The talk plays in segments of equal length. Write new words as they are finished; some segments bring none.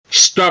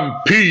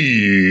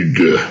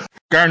Stampede.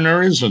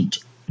 Garner isn't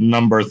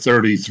number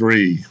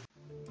 33.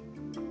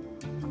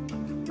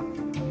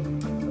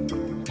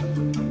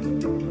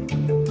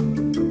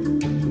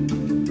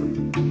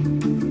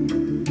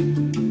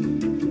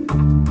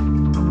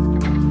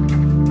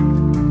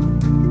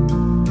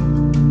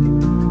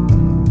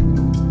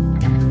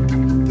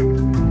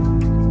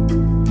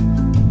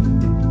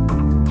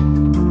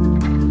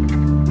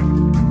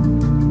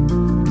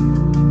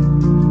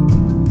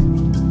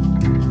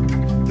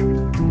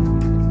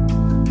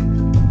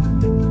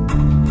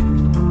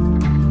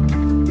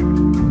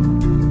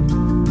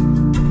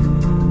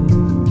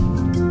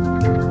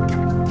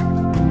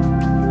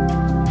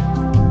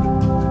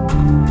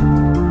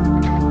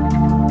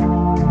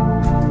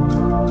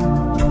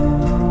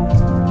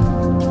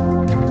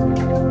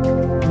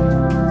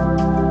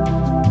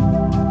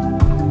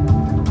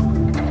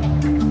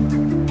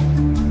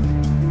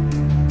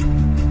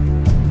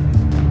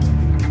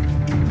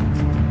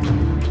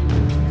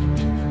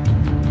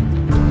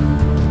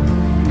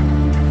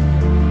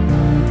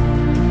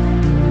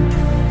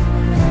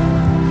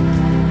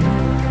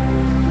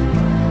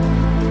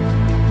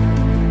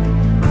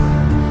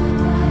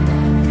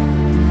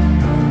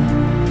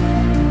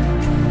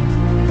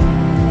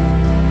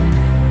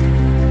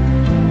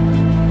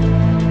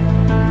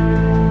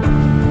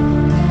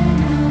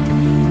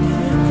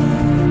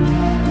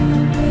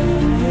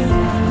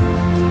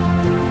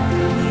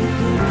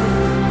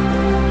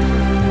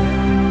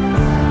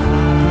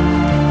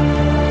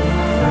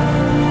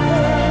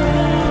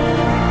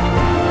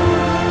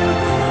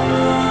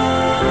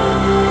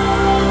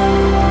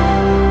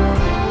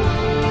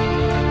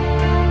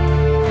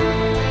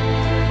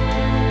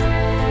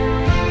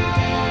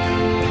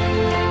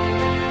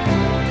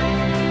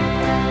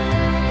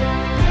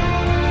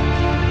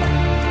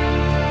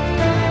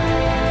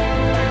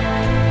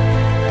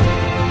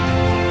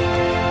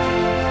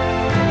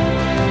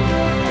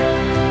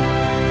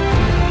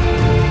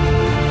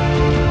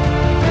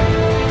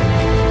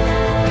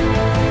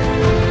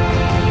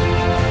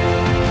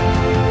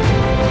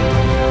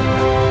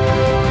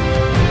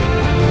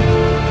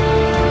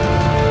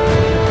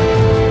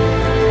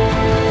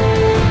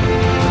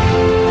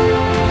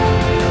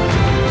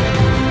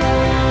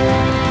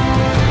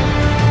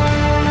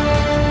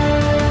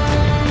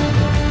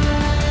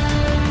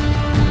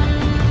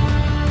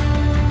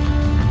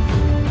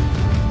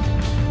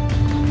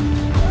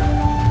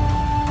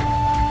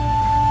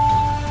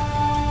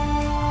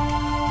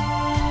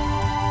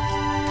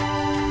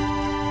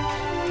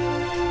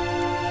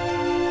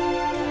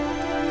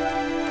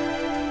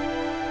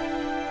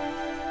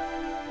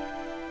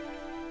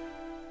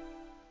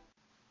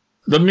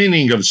 The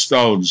meaning of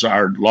stones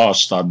are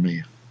lost on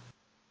me.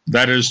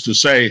 That is to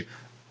say,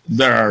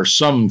 there are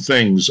some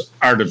things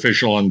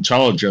artificial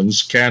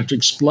intelligence can't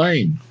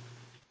explain.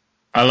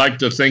 I like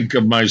to think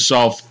of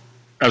myself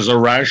as a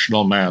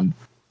rational man,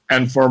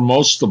 and for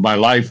most of my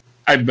life,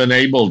 I've been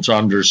able to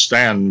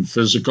understand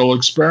physical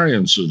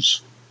experiences.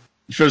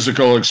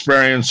 Physical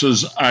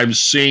experiences I've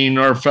seen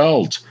or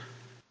felt,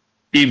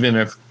 even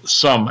if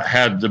some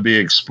had to be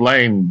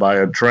explained by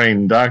a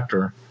trained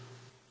doctor.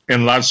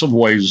 In lots of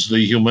ways,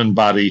 the human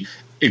body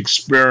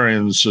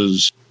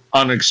experiences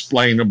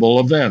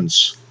unexplainable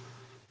events.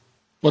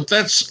 But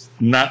that's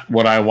not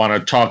what I want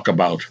to talk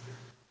about.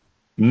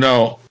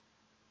 No,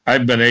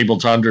 I've been able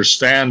to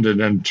understand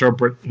and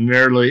interpret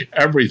nearly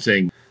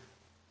everything,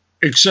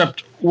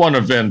 except one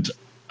event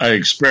I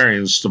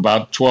experienced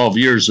about 12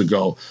 years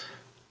ago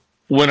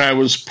when I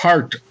was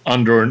parked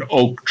under an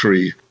oak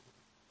tree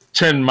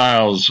 10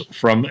 miles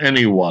from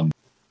anyone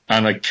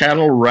on a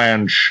cattle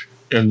ranch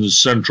in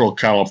Central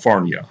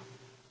California.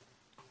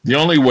 The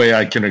only way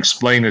I can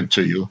explain it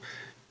to you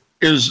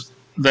is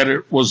that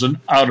it was an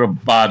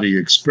out-of-body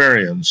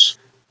experience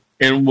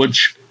in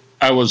which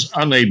I was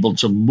unable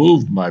to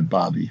move my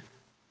body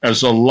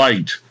as a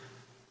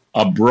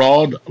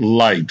broad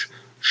light,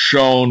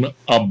 shone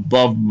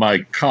above my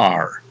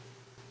car.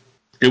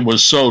 It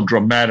was so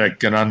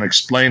dramatic and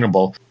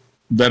unexplainable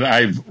that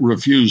I've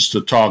refused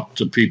to talk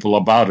to people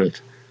about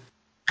it.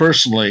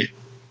 Personally,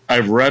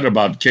 I've read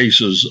about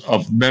cases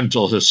of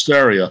mental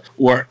hysteria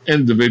where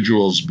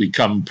individuals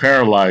become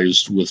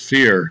paralyzed with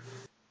fear,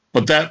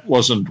 but that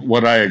wasn't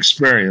what I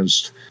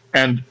experienced,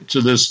 and to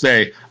this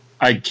day,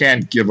 I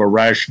can't give a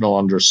rational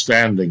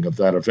understanding of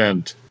that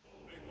event.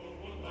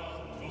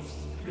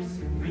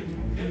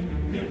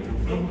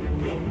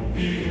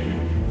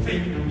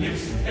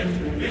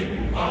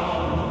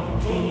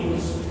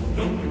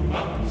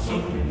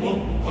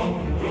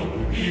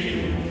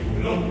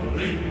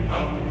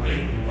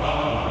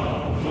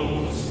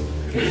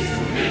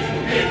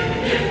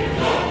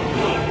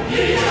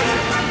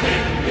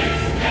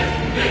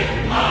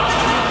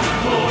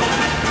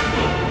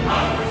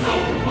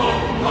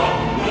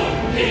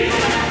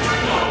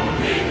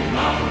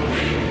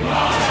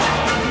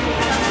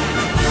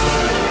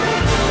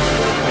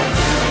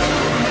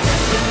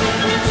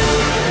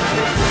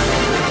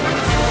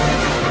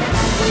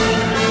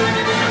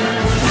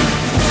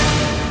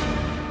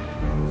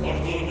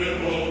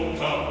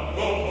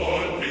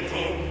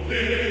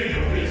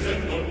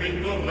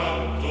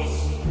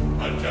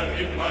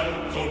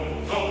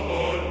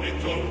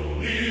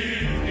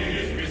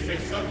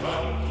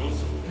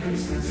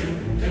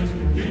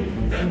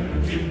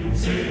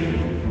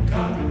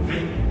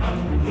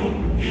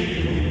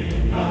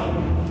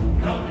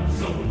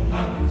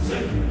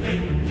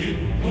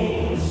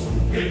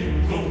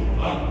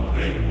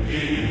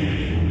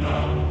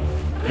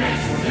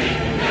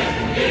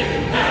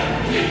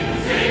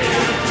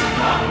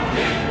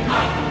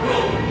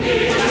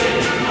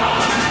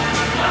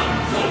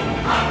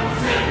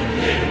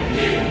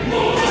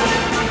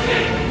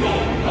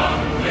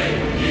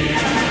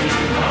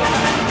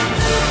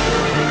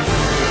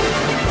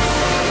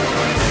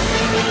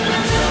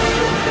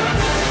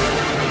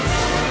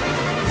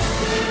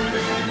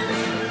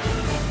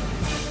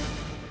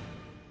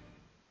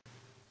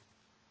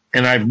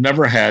 And I've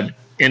never had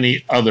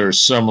any other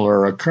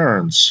similar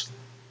occurrence.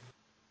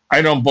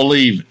 I don't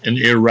believe in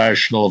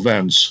irrational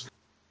events,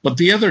 but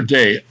the other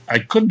day I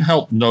couldn't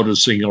help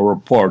noticing a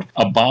report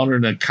about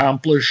an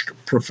accomplished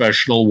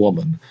professional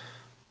woman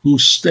who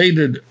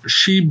stated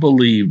she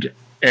believed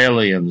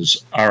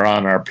aliens are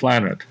on our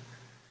planet.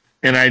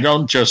 And I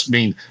don't just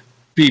mean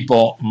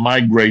people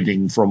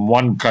migrating from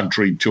one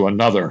country to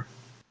another.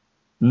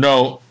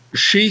 No,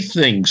 she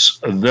thinks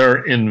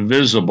they're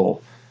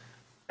invisible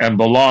and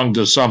belong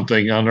to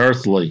something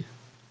unearthly.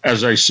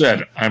 As I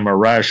said, I'm a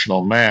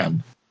rational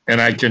man,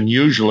 and I can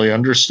usually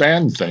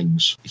understand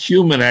things.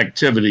 Human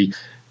activity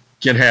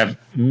can have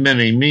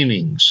many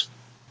meanings.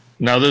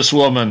 Now, this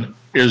woman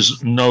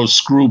is no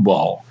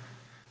screwball.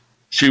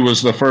 She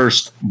was the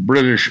first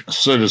British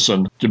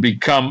citizen to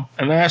become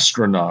an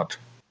astronaut.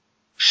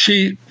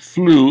 She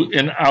flew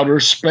in outer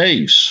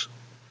space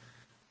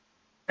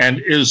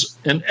and is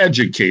an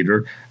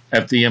educator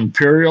at the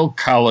Imperial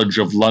College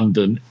of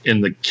London in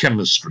the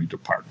chemistry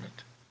department.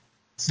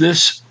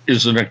 This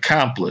is an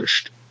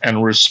accomplished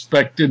and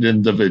respected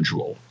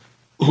individual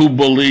who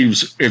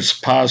believes it's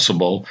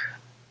possible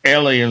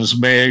aliens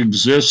may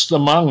exist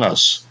among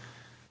us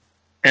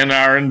and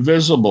are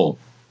invisible.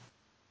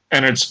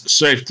 And it's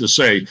safe to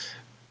say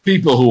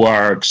people who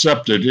are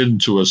accepted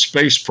into a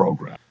space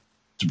program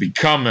to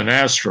become an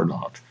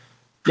astronaut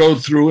go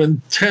through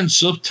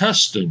intensive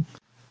testing.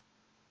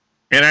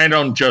 And I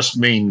don't just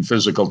mean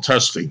physical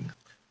testing.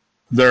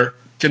 They're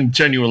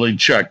continually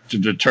checked to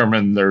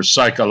determine their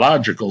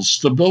psychological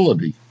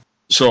stability.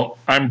 So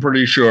I'm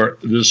pretty sure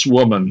this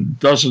woman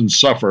doesn't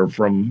suffer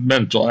from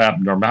mental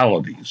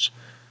abnormalities.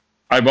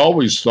 I've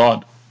always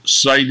thought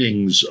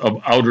sightings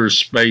of outer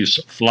space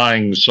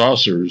flying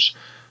saucers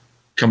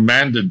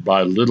commanded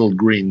by little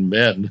green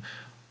men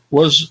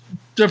was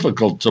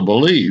difficult to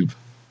believe.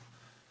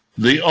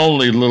 The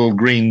only little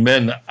green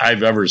men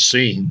I've ever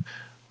seen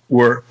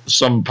were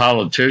some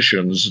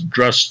politicians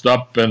dressed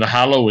up in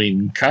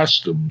Halloween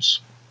costumes.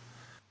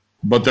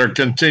 But there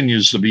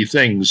continues to be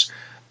things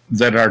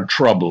that are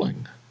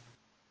troubling.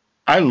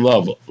 I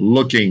love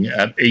looking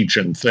at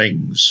ancient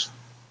things.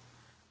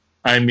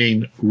 I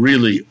mean,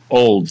 really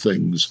old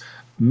things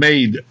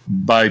made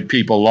by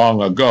people long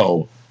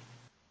ago.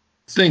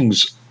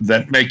 Things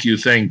that make you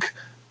think,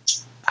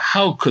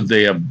 how could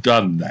they have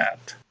done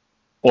that?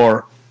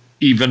 Or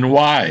even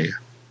why?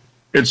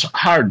 It's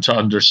hard to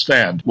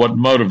understand what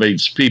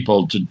motivates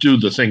people to do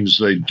the things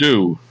they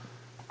do.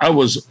 I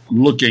was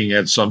looking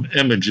at some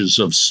images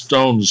of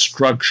stone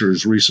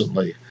structures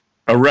recently,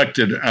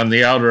 erected on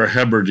the Outer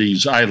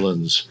Hebrides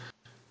Islands,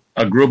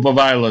 a group of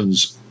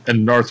islands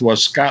in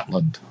northwest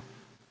Scotland.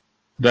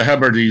 The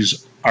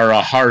Hebrides are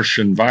a harsh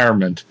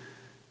environment,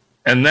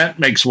 and that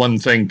makes one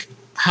think,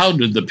 how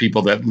did the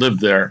people that lived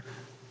there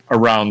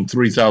around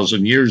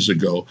 3,000 years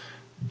ago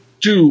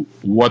do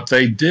what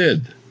they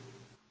did?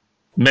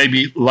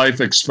 Maybe life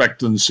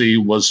expectancy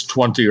was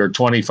 20 or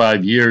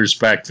 25 years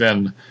back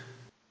then.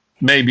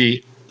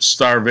 Maybe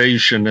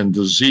starvation and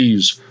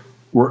disease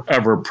were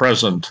ever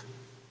present.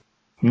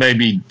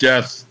 Maybe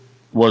death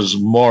was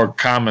more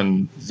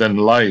common than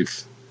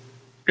life.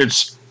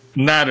 It's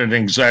not an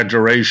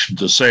exaggeration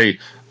to say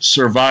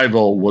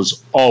survival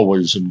was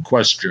always in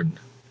question.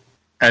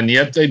 And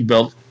yet they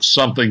built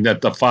something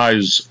that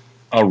defies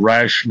a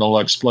rational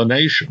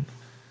explanation.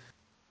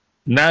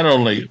 Not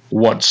only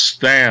what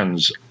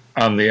stands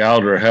on the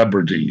Outer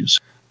Hebrides,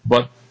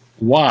 but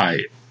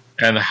why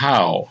and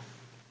how.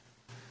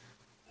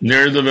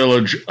 Near the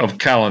village of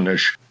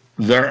Callanish,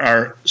 there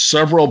are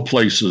several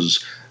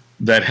places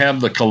that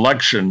have the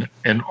collection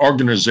and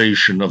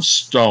organization of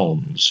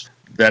stones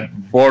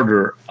that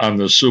border on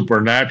the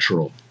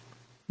supernatural.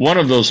 One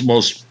of those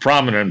most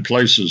prominent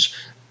places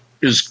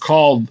is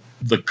called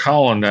the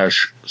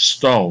Callanish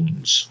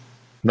Stones.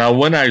 Now,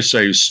 when I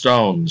say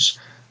stones,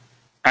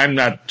 I'm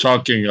not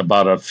talking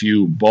about a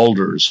few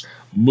boulders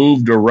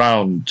moved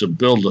around to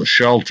build a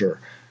shelter,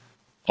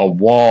 a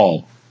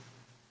wall,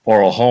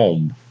 or a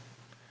home.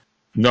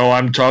 No,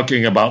 I'm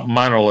talking about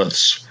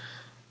monoliths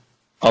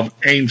of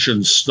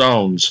ancient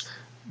stones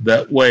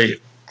that weigh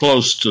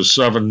close to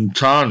 7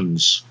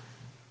 tons.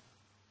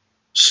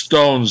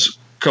 Stones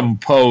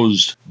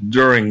composed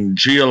during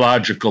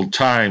geological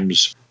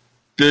times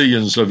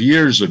billions of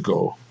years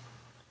ago,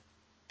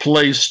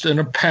 placed in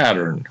a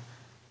pattern,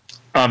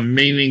 a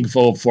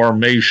meaningful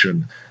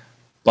formation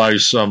by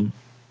some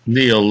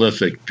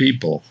Neolithic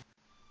people.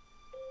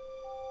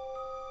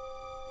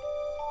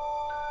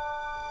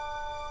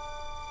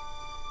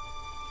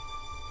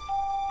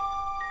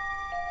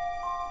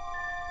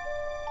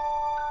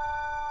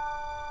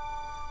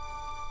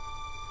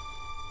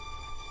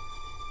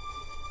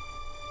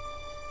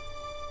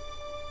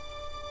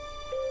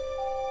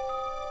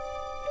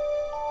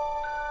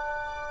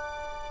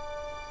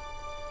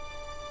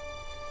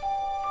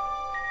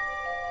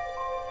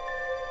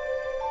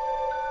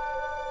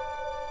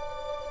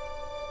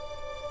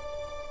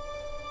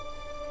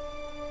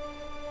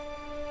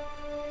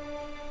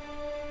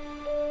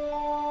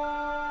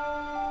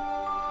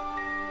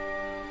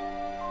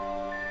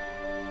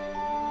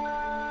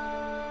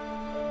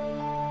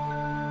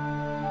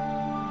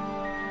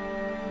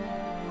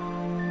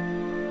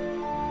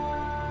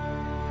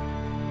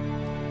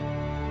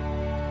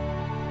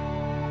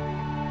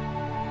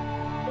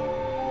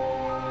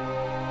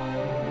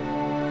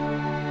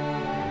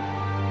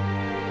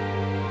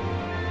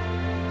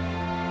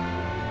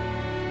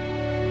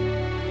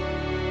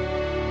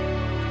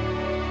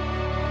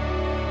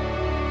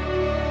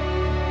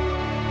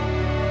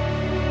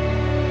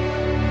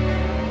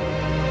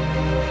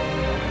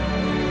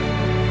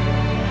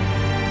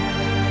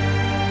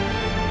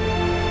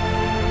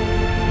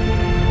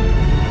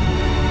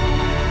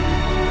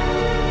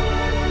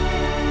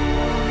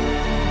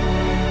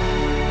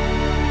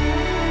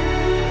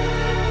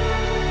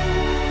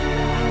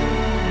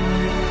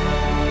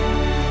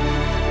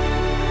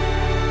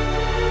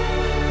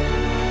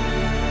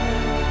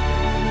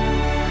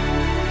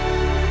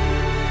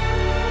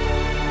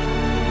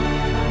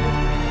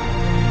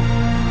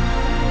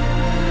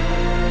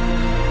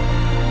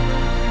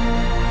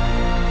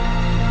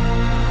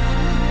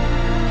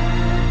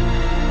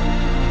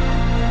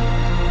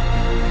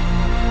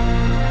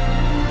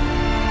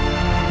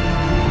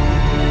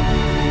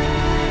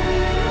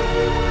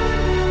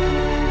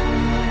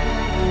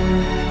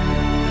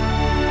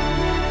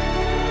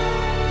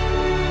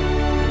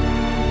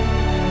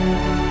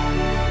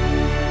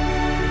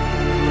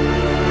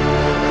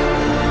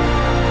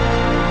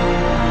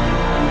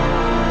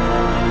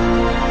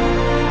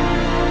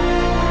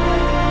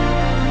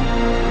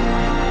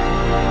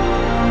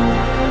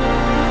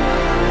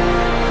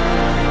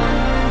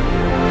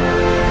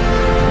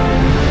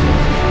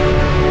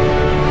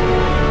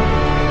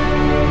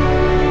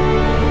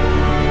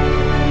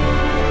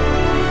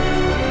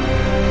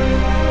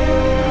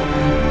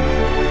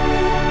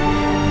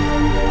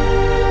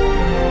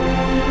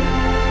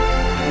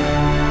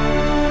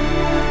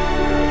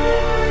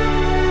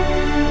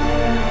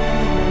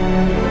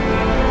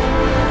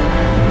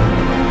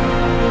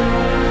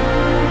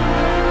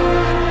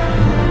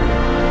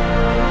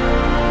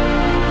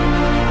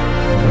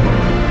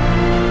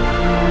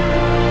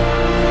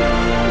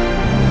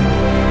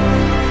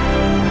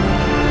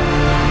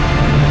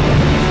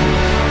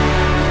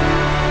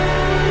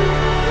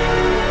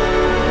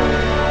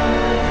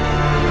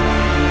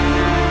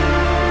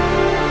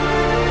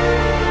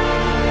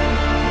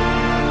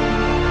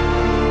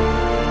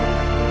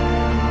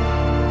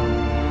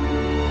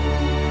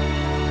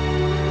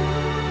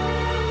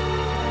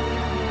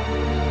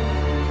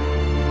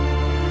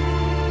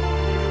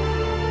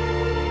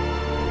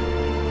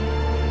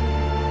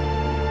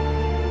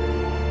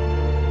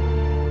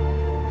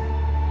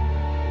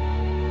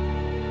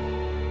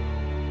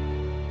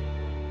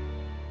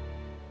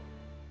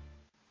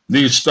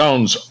 These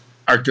stones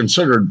are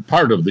considered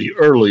part of the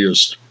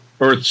earliest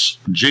Earth's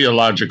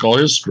geological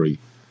history,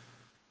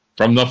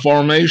 from the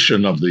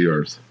formation of the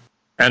Earth,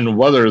 and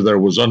whether there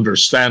was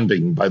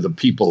understanding by the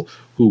people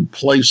who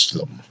placed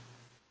them.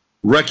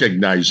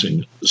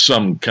 Recognizing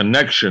some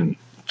connection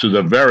to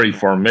the very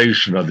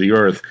formation of the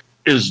Earth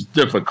is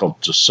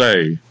difficult to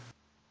say.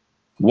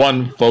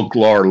 One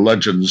folklore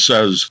legend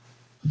says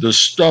the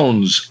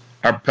stones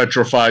are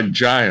petrified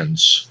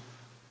giants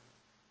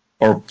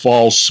or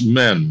false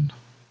men.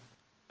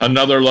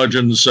 Another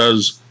legend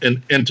says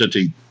an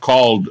entity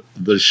called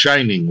the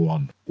Shining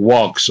One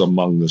walks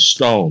among the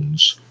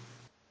stones.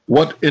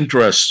 What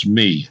interests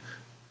me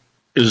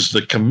is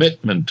the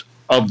commitment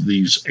of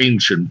these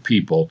ancient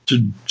people to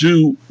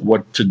do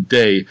what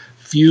today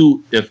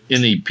few, if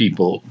any,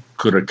 people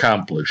could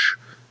accomplish.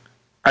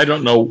 I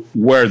don't know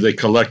where they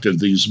collected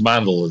these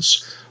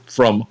monoliths,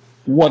 from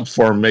what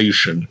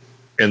formation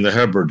in the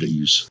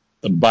Hebrides.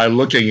 By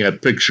looking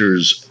at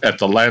pictures at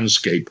the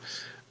landscape,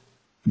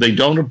 they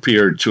don't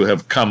appear to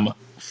have come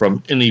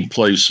from any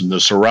place in the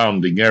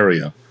surrounding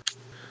area.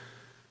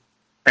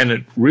 And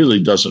it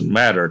really doesn't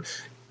matter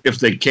if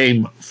they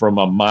came from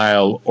a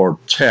mile or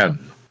 10,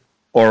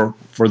 or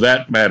for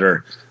that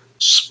matter,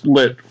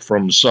 split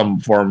from some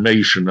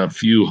formation a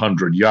few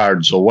hundred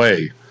yards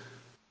away.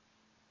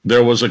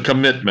 There was a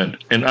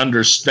commitment and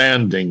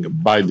understanding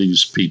by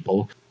these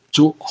people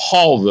to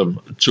haul them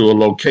to a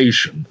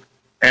location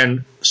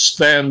and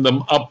stand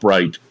them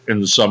upright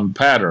in some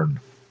pattern.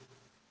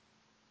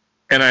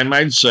 And I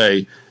might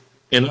say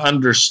an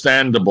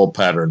understandable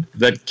pattern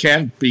that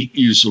can't be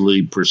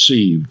easily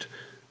perceived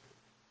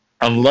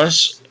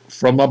unless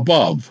from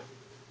above.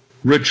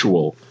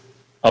 Ritual,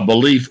 a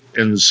belief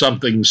in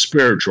something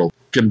spiritual,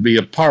 can be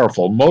a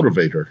powerful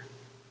motivator.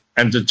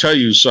 And to tell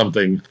you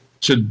something,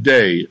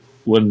 today,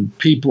 when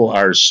people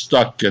are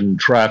stuck in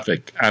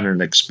traffic on an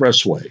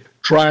expressway,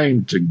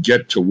 trying to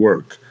get to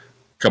work,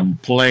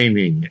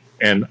 complaining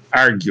and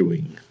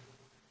arguing,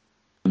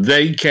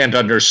 they can't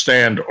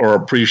understand or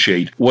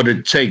appreciate what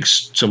it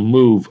takes to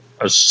move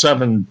a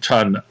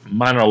 7-ton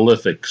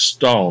monolithic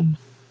stone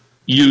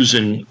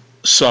using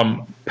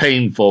some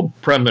painful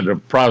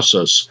primitive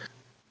process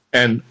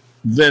and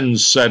then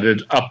set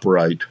it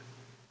upright.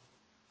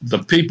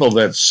 The people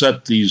that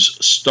set these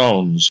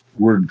stones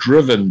were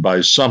driven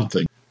by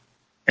something,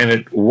 and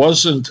it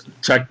wasn't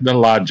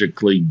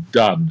technologically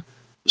done.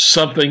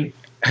 Something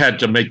had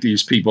to make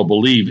these people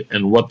believe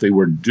in what they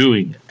were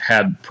doing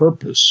had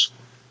purpose.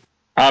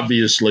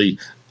 Obviously,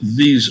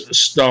 these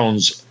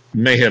stones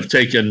may have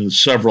taken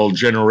several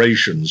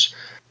generations,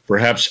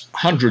 perhaps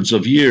hundreds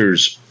of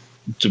years,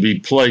 to be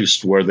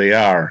placed where they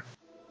are.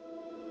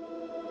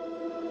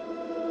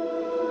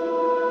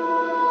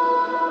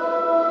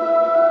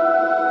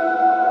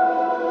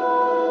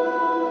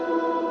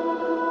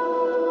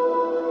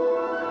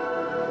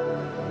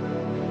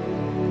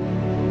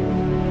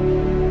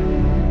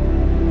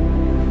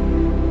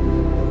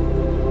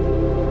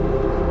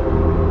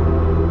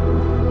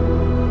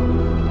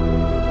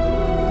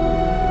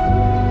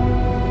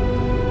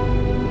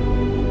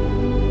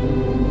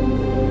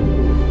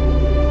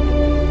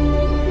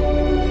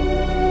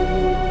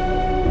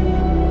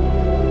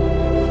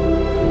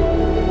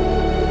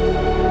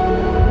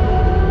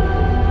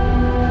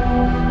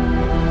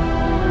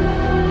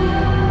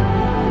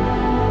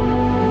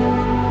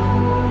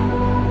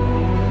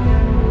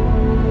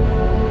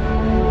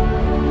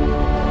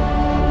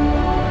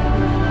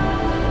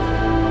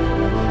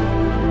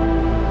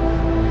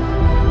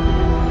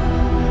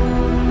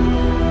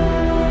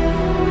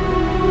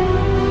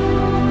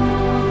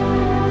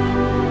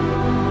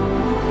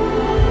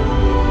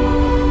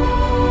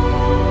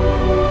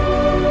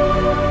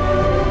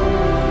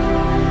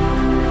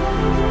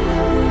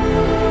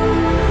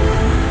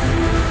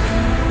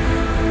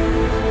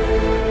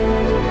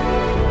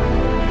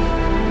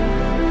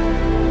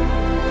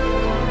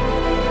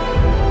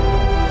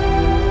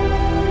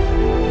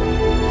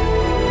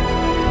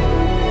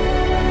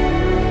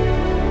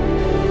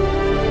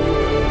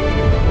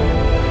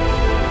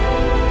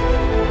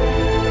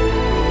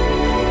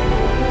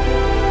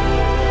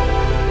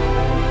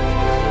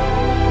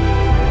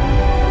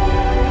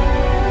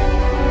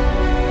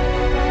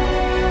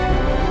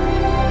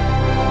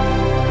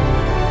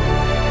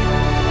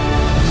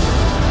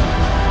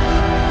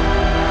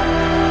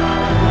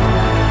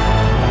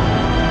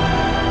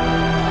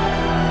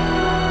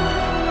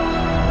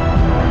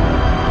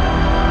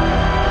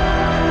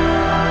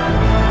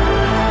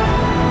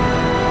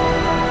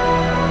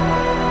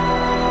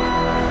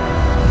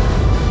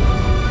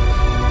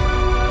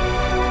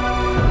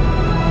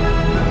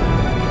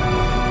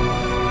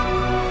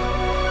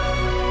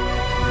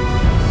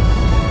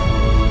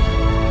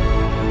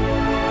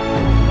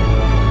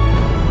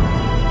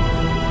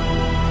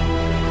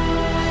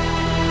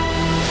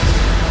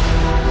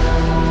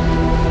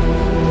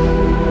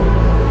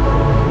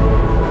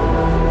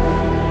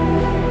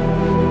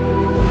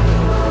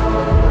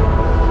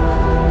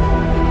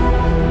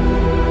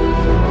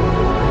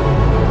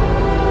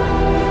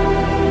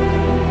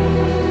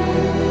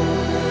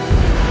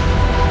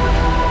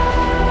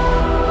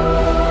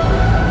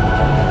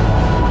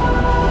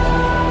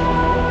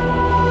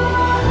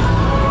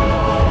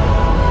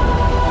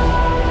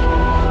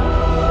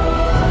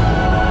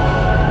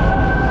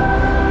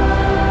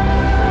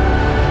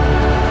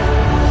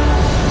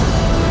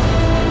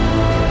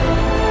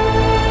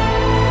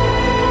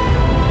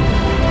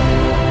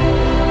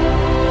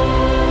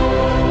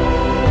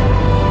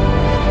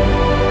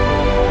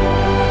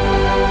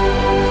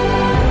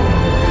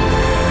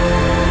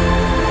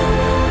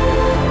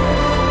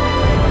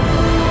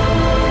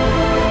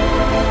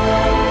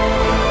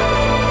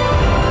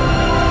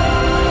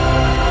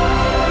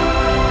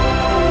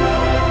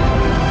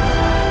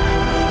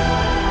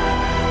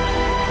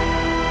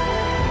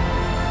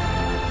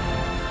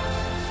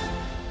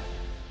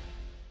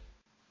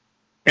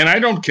 And I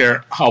don't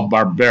care how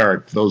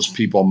barbaric those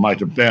people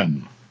might have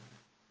been.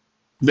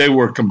 They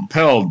were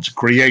compelled to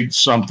create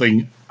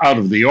something out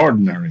of the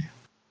ordinary.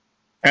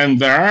 And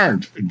there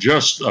aren't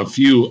just a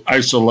few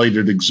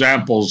isolated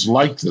examples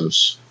like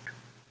this.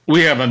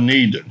 We have a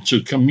need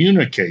to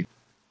communicate,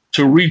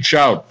 to reach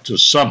out to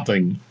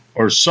something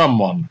or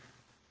someone,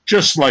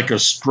 just like a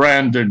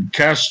stranded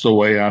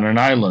castaway on an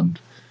island,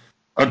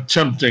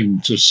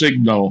 attempting to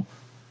signal,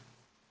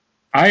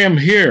 I am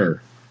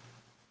here,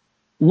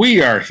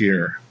 we are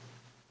here,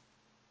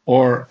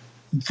 or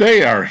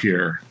they are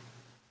here.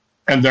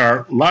 And there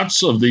are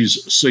lots of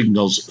these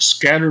signals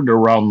scattered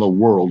around the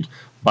world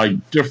by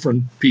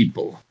different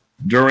people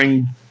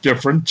during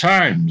different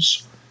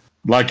times.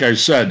 Like I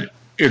said,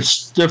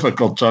 It's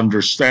difficult to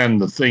understand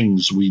the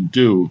things we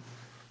do.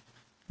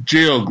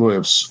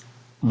 Geoglyphs,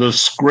 the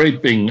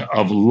scraping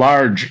of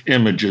large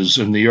images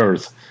in the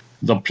earth,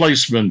 the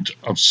placement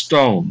of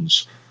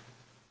stones,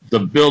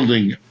 the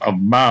building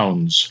of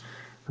mounds,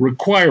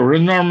 require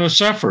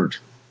enormous effort.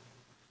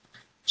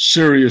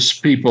 Serious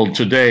people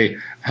today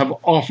have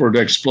offered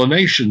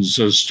explanations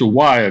as to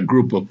why a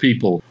group of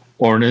people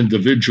or an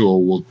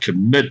individual will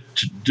commit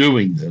to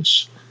doing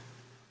this.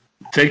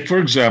 Take, for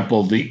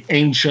example, the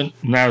ancient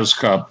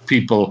Nazca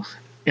people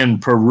in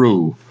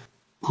Peru,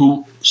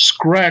 who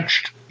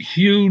scratched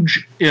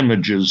huge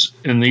images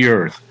in the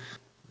earth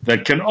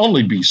that can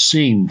only be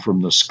seen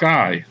from the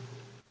sky.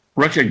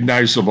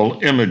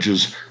 Recognizable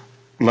images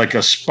like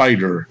a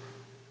spider,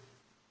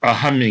 a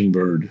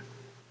hummingbird,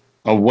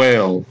 a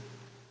whale,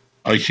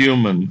 a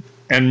human,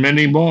 and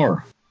many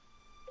more.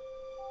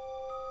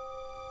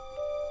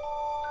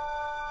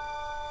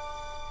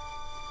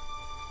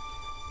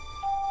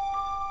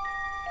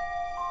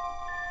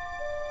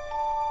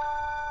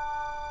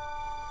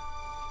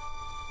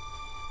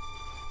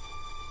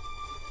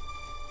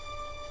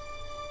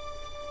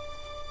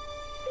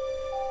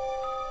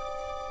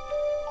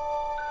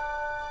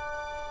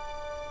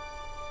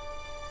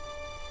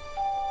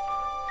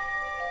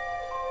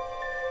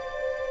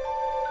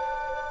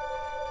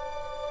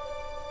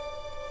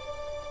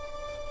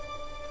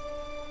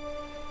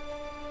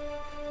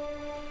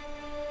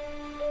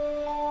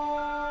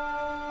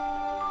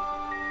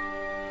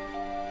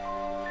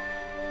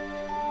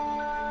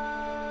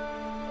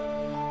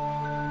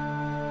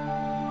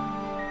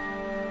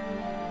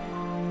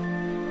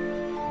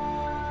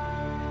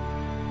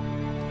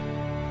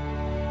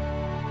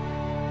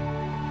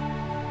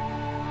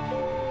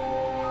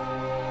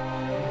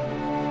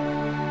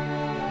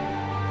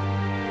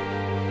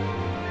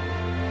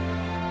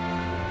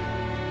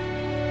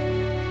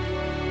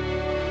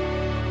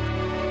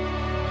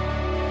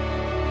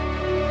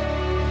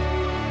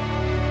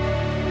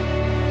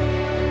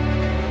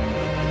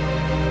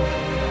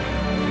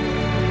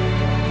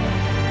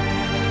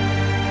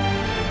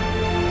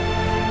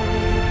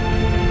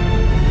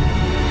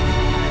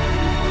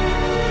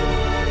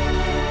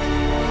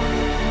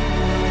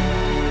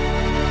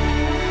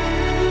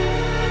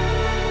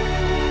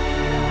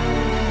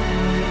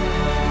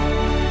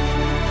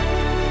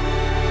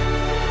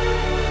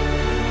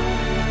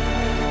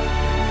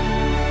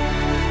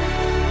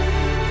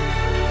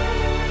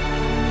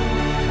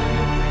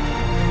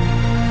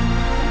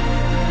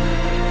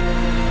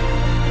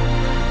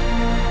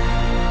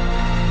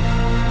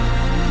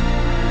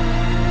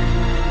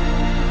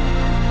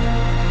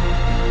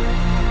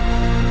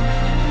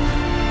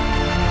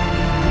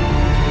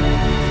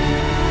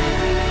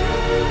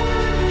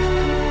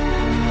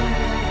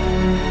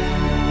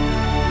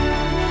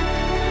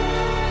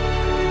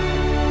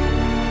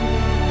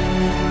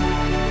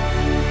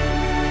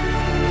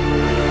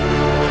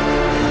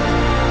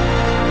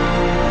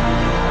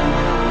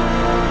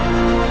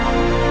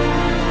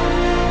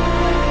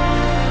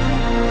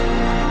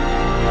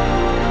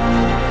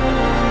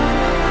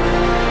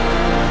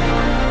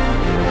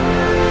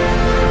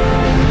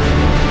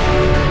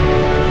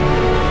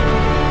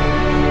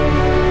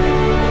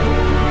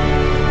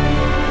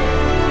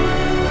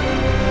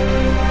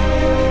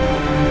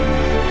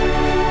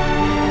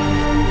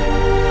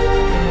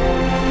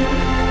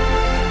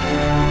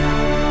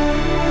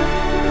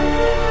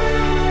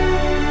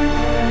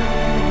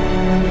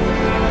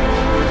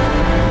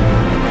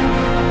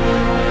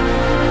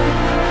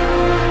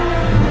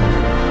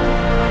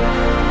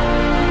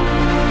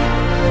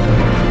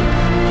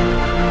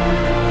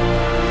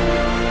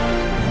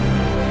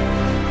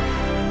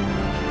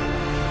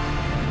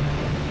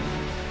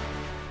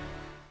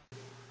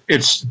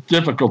 It's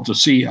difficult to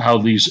see how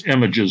these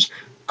images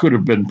could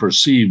have been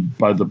perceived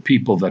by the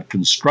people that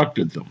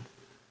constructed them.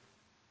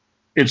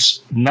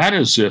 It's not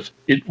as if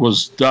it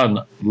was done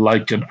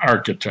like an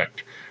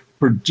architect,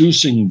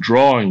 producing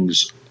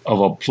drawings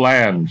of a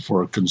plan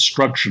for a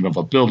construction of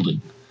a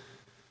building,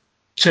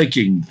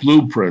 taking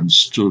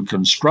blueprints to a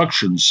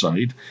construction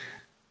site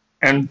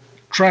and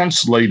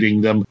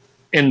translating them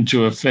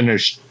into a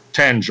finished,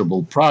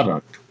 tangible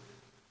product.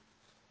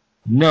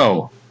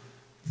 No,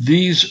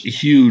 these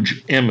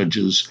huge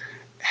images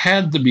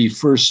had to be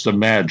first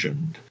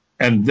imagined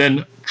and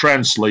then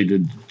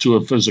translated to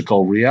a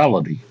physical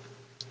reality.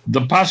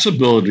 The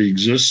possibility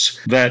exists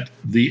that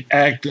the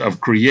act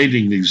of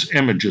creating these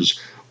images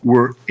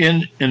were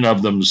in and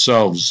of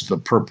themselves the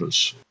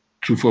purpose,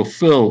 to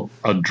fulfill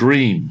a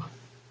dream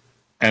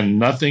and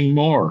nothing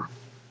more.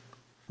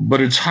 But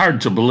it's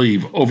hard to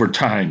believe over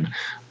time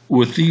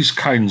with these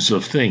kinds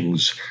of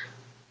things.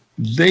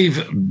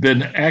 They've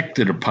been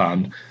acted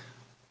upon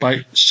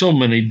by so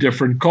many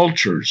different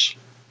cultures.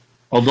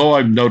 Although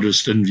I've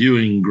noticed in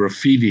viewing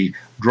graffiti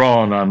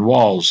drawn on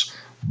walls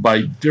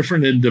by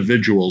different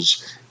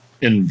individuals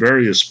in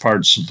various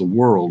parts of the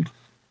world,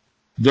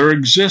 there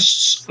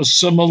exists a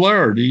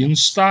similarity in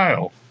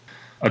style.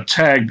 A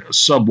tagged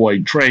subway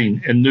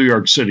train in New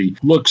York City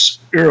looks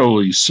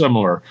eerily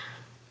similar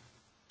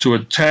to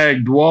a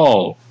tagged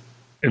wall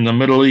in the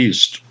Middle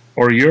East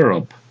or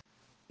Europe.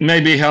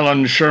 Maybe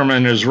Helen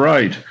Sherman is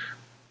right,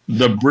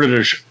 the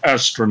British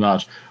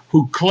astronaut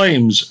who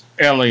claims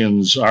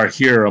aliens are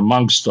here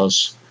amongst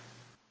us.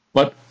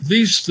 But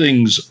these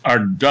things are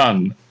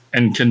done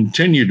and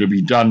continue to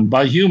be done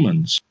by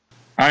humans.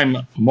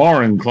 I'm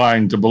more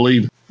inclined to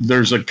believe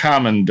there's a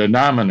common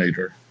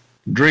denominator.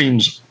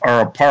 Dreams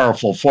are a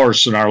powerful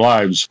force in our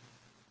lives,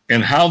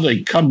 and how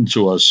they come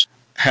to us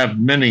have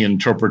many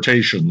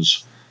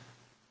interpretations.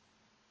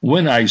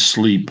 When I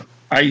sleep,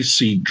 I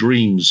see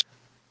dreams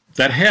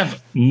that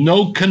have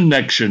no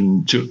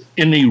connection to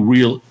any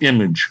real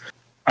image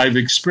I've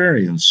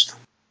experienced.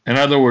 In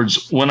other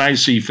words, when I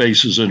see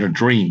faces in a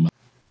dream,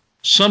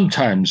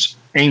 sometimes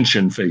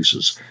ancient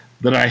faces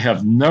that I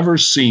have never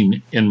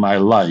seen in my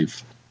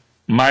life,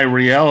 my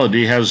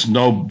reality has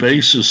no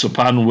basis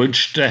upon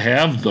which to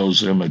have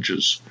those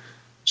images.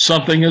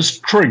 Something is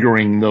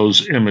triggering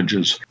those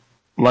images,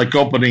 like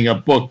opening a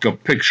book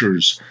of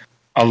pictures,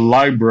 a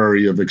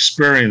library of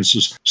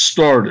experiences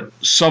stored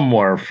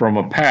somewhere from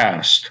a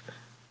past.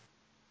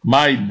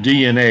 My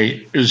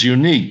DNA is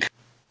unique,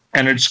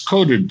 and it's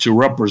coded to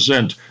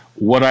represent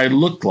what I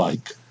look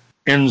like.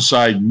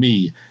 Inside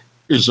me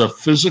is a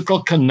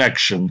physical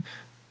connection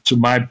to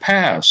my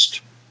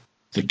past,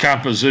 the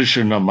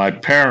composition of my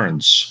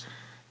parents,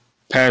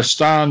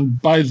 passed on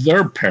by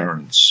their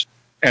parents,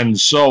 and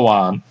so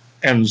on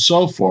and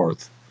so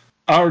forth.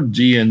 Our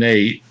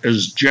DNA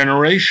is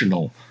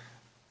generational,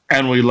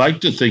 and we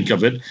like to think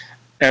of it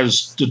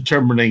as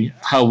determining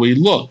how we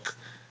look.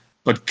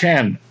 But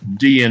can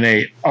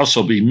DNA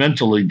also be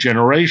mentally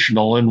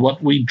generational in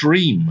what we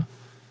dream?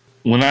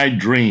 When I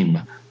dream,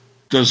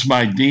 does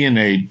my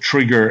DNA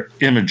trigger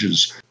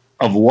images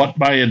of what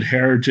my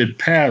inherited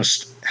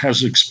past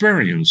has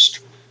experienced?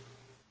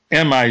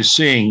 Am I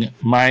seeing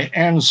my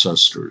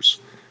ancestors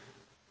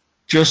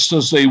just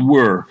as they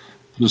were,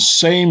 the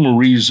same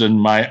reason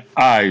my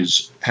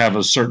eyes have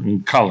a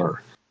certain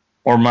color,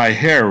 or my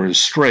hair is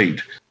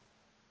straight,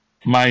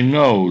 my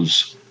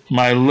nose,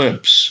 my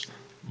lips,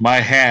 my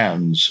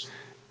hands,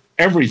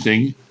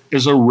 everything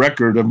is a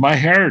record of my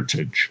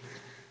heritage,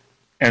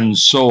 and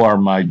so are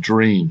my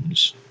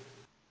dreams.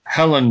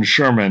 Helen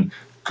Sherman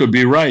could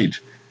be right.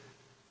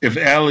 If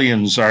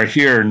aliens are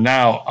here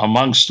now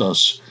amongst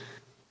us,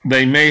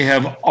 they may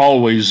have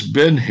always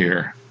been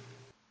here.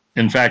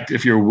 In fact,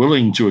 if you're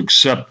willing to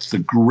accept the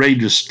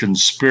greatest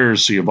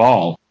conspiracy of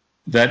all,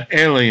 that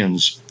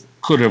aliens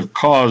could have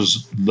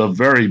caused the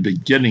very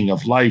beginning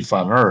of life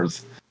on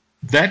Earth,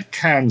 that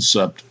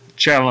concept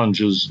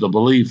challenges the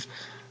belief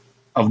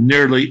of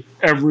nearly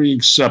every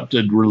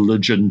accepted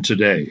religion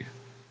today.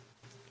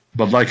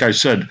 But like I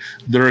said,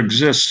 there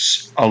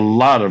exists a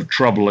lot of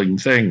troubling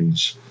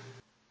things.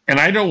 And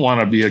I don't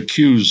want to be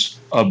accused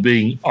of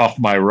being off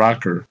my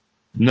rocker.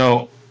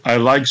 No, I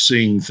like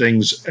seeing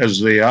things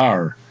as they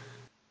are.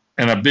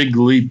 And a big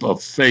leap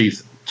of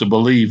faith to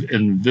believe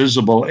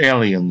invisible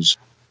aliens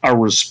are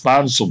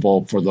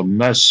responsible for the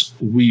mess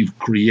we've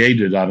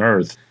created on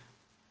Earth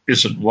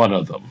isn't one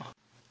of them.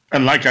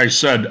 And like I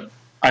said,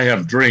 I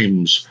have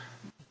dreams,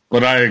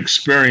 but I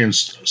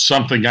experienced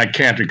something I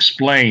can't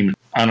explain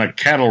on a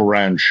cattle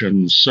ranch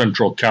in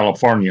Central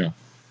California.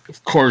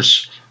 Of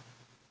course,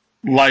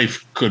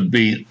 life could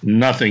be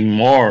nothing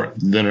more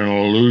than an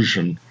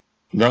illusion,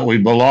 that we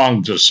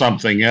belong to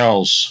something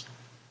else.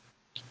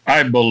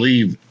 I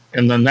believe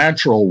in the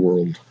natural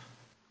world.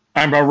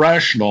 I'm a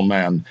rational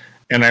man,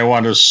 and I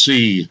want to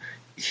see,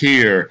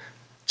 hear,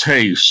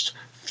 taste,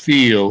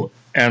 feel,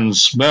 and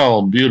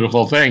smell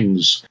beautiful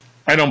things.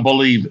 I don't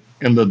believe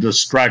in the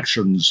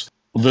distractions,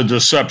 the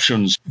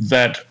deceptions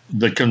that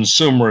the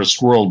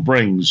consumerist world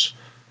brings,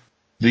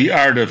 the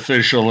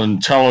artificial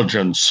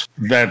intelligence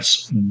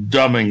that's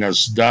dumbing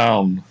us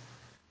down.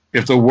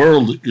 If the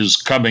world is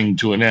coming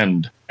to an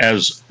end,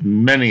 as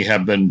many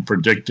have been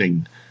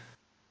predicting,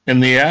 in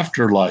the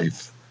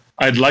afterlife,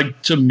 I'd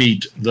like to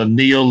meet the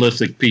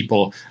Neolithic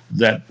people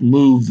that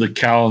move the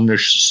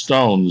Callanish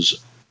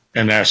stones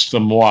and ask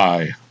them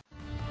why.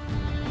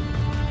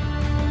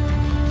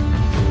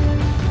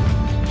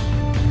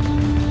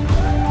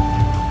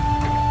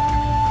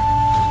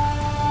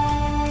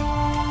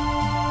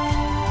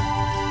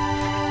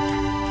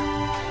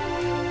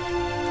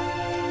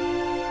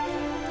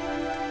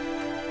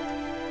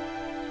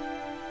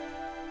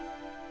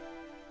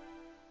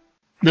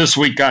 This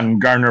week on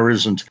Garner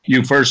Isn't,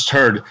 you first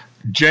heard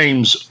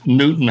James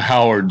Newton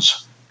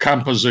Howard's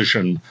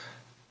composition,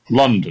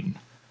 London,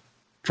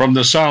 from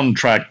the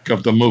soundtrack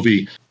of the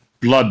movie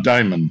Blood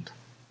Diamond.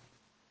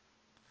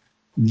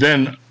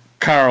 Then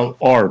Carl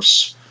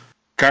Orff's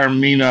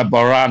Carmina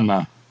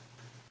Burana,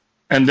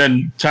 and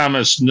then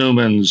Thomas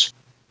Newman's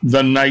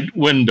The Night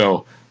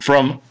Window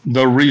from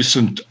the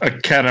recent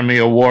Academy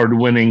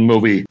Award-winning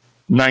movie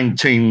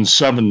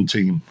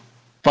 1917.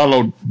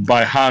 Followed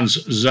by Hans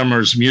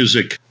Zimmer's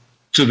music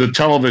to the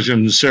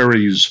television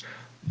series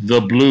The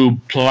Blue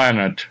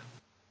Planet,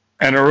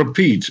 and a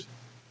repeat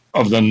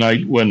of The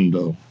Night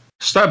Window.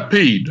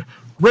 Stampede,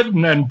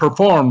 Written and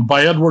performed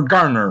by Edward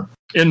Garner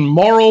in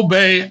Morro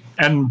Bay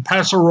and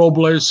Paso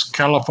Robles,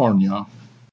 California.